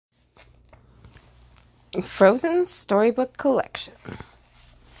Frozen Storybook Collection.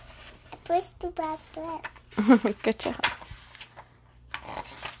 Push the back there. Good job.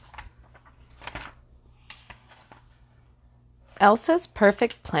 Elsa's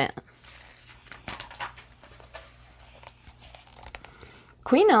Perfect Plan.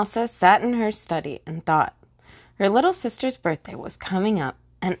 Queen Elsa sat in her study and thought. Her little sister's birthday was coming up,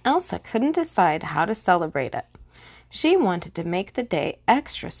 and Elsa couldn't decide how to celebrate it. She wanted to make the day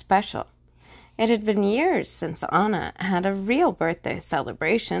extra special. It had been years since Anna had a real birthday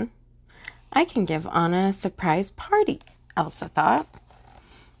celebration. I can give Anna a surprise party, Elsa thought.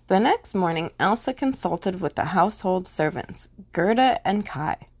 The next morning, Elsa consulted with the household servants, Gerda and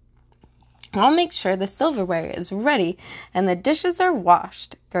Kai. I'll make sure the silverware is ready and the dishes are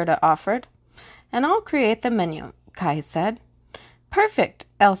washed, Gerda offered. And I'll create the menu, Kai said. Perfect,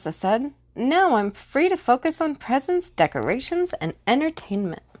 Elsa said. Now I'm free to focus on presents, decorations, and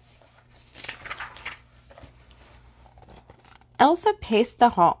entertainment. Elsa paced the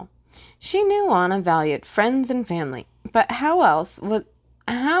hall. She knew Anna valued friends and family, but how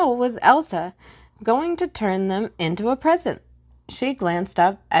was Elsa going to turn them into a present? She glanced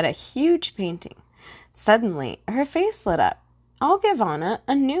up at a huge painting. Suddenly, her face lit up. I'll give Anna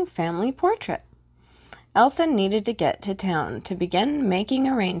a new family portrait. Elsa needed to get to town to begin making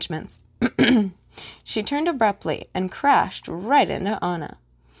arrangements. She turned abruptly and crashed right into Anna.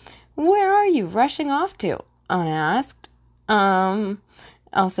 Where are you rushing off to? Anna asked.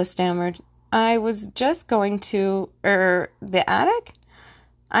 Elsa stammered. I was just going to, the attic?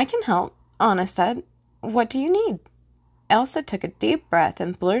 I can help, Anna said. What do you need? Elsa took a deep breath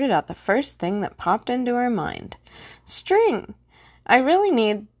and blurted out the first thing that popped into her mind. String! I really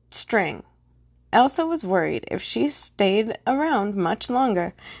need string. Elsa was worried if she stayed around much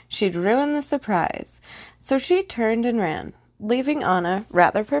longer, she'd ruin the surprise. So she turned and ran, leaving Anna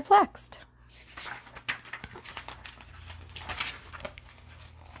rather perplexed.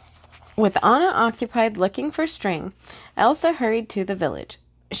 With Anna occupied looking for string, Elsa hurried to the village.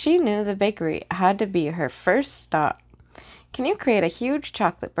 She knew the bakery had to be her first stop. Can you create a huge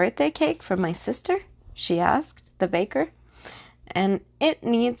chocolate birthday cake for my sister? She asked the baker. And it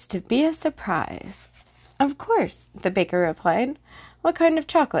needs to be a surprise. Of course, the baker replied. What kind of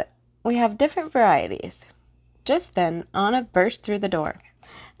chocolate? We have different varieties. Just then, Anna burst through the door.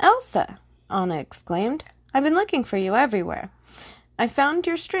 Elsa, Anna exclaimed. I've been looking for you everywhere. I found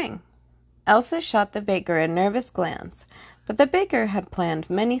your string. Elsa shot the baker a nervous glance, but the baker had planned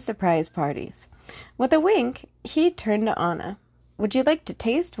many surprise parties. With a wink, he turned to Anna. Would you like to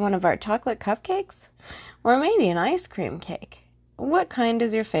taste one of our chocolate cupcakes? Or maybe an ice cream cake? What kind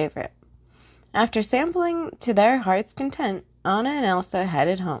is your favorite? After sampling to their heart's content, Anna and Elsa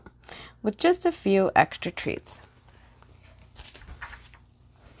headed home, with just a few extra treats.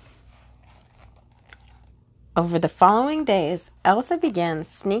 Over the following days, Elsa began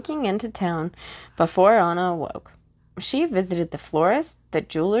sneaking into town before Anna awoke. She visited the florist, the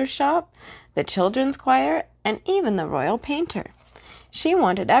jeweler's shop, the children's choir, and even the royal painter. She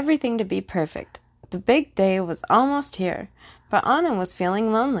wanted everything to be perfect. The big day was almost here, but Anna was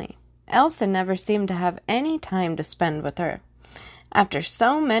feeling lonely. Elsa never seemed to have any time to spend with her. After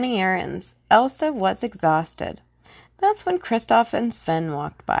so many errands, Elsa was exhausted. That's when Kristoff and Sven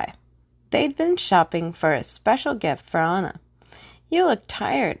walked by. They'd been shopping for a special gift for Anna. You look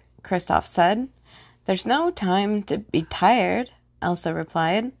tired, Kristoff said. There's no time to be tired, Elsa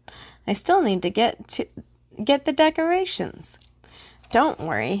replied. I still need to get the decorations. Don't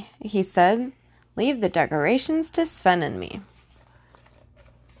worry, he said. Leave the decorations to Sven and me.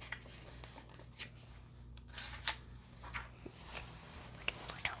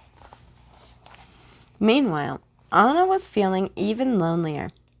 Meanwhile, Anna was feeling even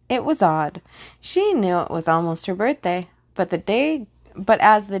lonelier. It was odd. She knew it was almost her birthday, but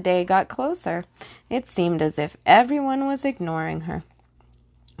as the day got closer, it seemed as if everyone was ignoring her.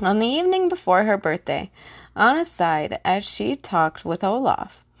 On the evening before her birthday, Anna sighed as she talked with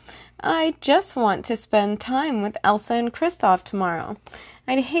Olaf. I just want to spend time with Elsa and Kristoff tomorrow.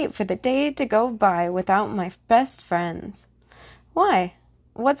 I'd hate for the day to go by without my best friends. Why?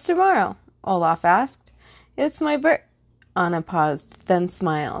 What's tomorrow? Olaf asked. It's my Anna paused, then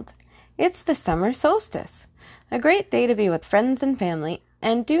smiled. It's the summer solstice. A great day to be with friends and family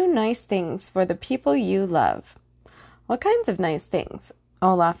and do nice things for the people you love. What kinds of nice things?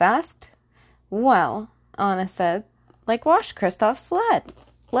 Olaf asked. Well, Anna said, like wash Kristoff's sled.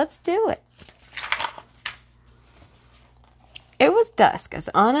 Let's do it. It was dusk as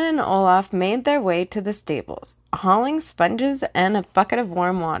Anna and Olaf made their way to the stables, hauling sponges and a bucket of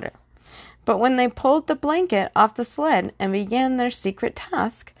warm water. But when they pulled the blanket off the sled and began their secret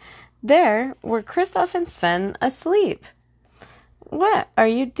task, There were Kristoff and Sven asleep. "What are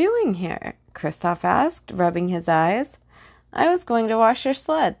you doing here?" Kristoff asked, rubbing his eyes. "I was going to wash your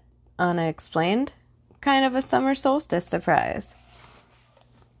sled," Anna explained. Kind of a summer solstice surprise.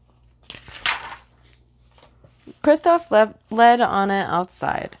 Kristoff led Anna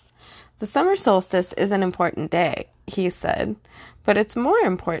outside. "The summer solstice is an important day," he said, "but it's more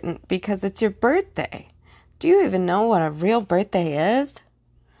important because it's your birthday. Do you even know what a real birthday is?"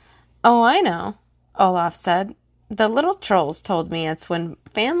 "Oh, I know," Olaf said. "The little trolls told me it's when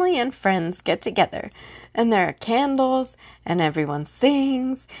family and friends get together, and there are candles, and everyone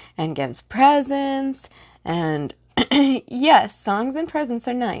sings, and gives presents, and—" "Yes, songs and presents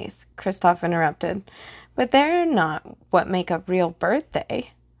are nice," Kristoff interrupted, "but they're not what make a real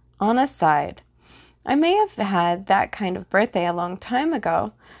birthday." Anna sighed. "I may have had that kind of birthday a long time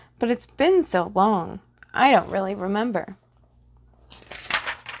ago, but it's been so long, I don't really remember."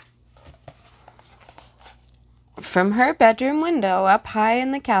 From her bedroom window up high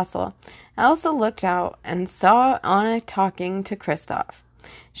in the castle, Elsa looked out and saw Anna talking to Kristoff.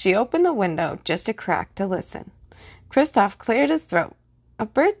 She opened the window just a crack to listen. Kristoff cleared his throat. A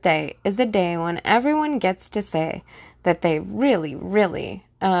birthday is a day when everyone gets to say that they really, really,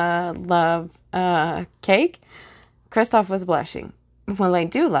 love, cake? Kristoff was blushing. "Well, I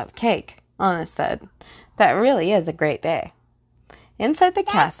do love cake," Anna said. "That really is a great day." Inside the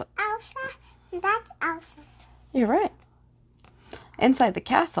castle... Elsa. That's Elsa. You're right. Inside the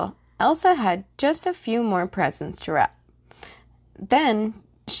castle, Elsa had just a few more presents to wrap. Then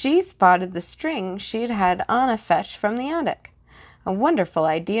she spotted the string she'd had Anna fetch from the attic. A wonderful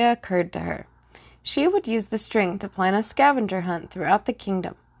idea occurred to her. She would use the string to plan a scavenger hunt throughout the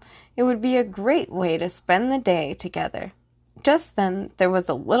kingdom. It would be a great way to spend the day together. Just then there was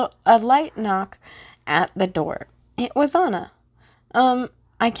a light knock at the door. It was Anna.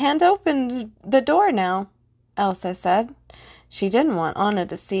 I can't open the door now," Elsa said. She didn't want Anna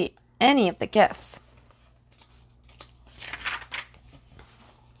to see any of the gifts.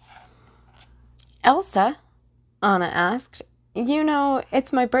 "Elsa," Anna asked, "you know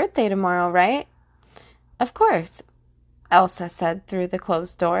it's my birthday tomorrow, right?" "Of course," Elsa said through the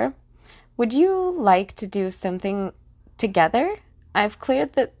closed door. "Would you like to do something together? I've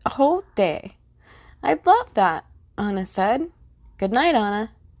cleared the whole day." "I'd love that," Anna said. "Good night,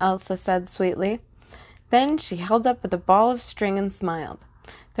 Anna," Elsa said sweetly. Then she held up the ball of string and smiled.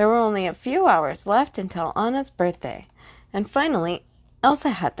 There were only a few hours left until Anna's birthday, and finally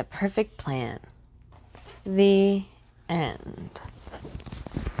Elsa had the perfect plan. The end.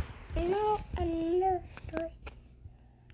 No.